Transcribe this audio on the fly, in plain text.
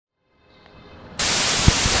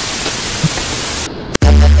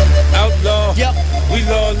we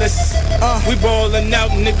lawless. We ballin'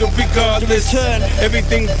 out, nigga, regardless.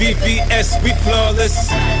 Everything VVS, we flawless.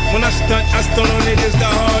 When I stunt on niggas the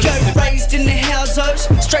hardest. Yo, raised in the houses,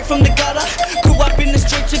 straight from the gutter. Grew up in the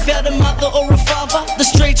streets without a mother or a father. The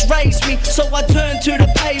streets raised me, so I turned to the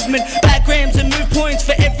pavement. Backgrams and move points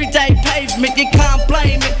for everyday pavement. You can't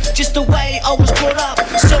blame it, just the way I was brought up.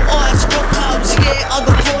 So I struck pubs, yeah, I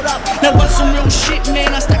got caught up. Now on some real shit,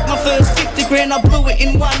 man, I stacked my first 50 grand. I blew it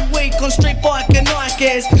in 1 week on street bike and Nike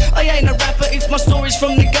Airs. I ain't a rapper, it's my stories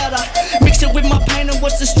from the gutter. Mix it with my pain and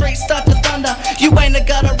watch the streets start to thunder. You ain't a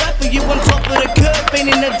gutter rapper, you on top of the curb. Been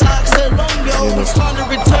in the dark so long, yo, it's time to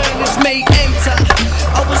return, it's me, enter.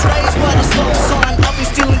 I was raised by the stop sign. I've been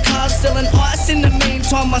stealing cars, selling ice. In the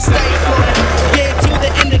meantime, I stay flying. Yeah, till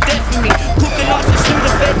the end of death for me. Cooking ice and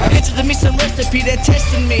Sudafed. Into the missing recipe, they're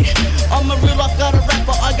testing me. I'm a real life gutter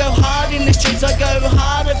rapper. I go hard in the streets, I go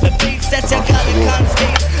harder for beats. That's how gutter can't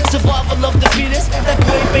speak. Survival of the fittest, that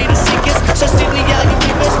boy be the sickest. So Sydney, are you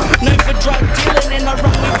with us? Known for drug dealing, and I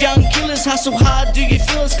run with young killers. Hustle hard, do you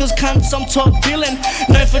feel us? Cause cunts, I'm top billing.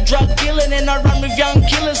 Known for drug dealing, and I run with young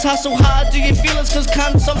killers. Hustle hard, do you feel us? Cause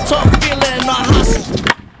cunts, I'm top billing. I hustle.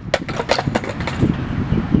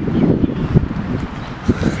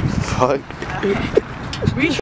 Fuck.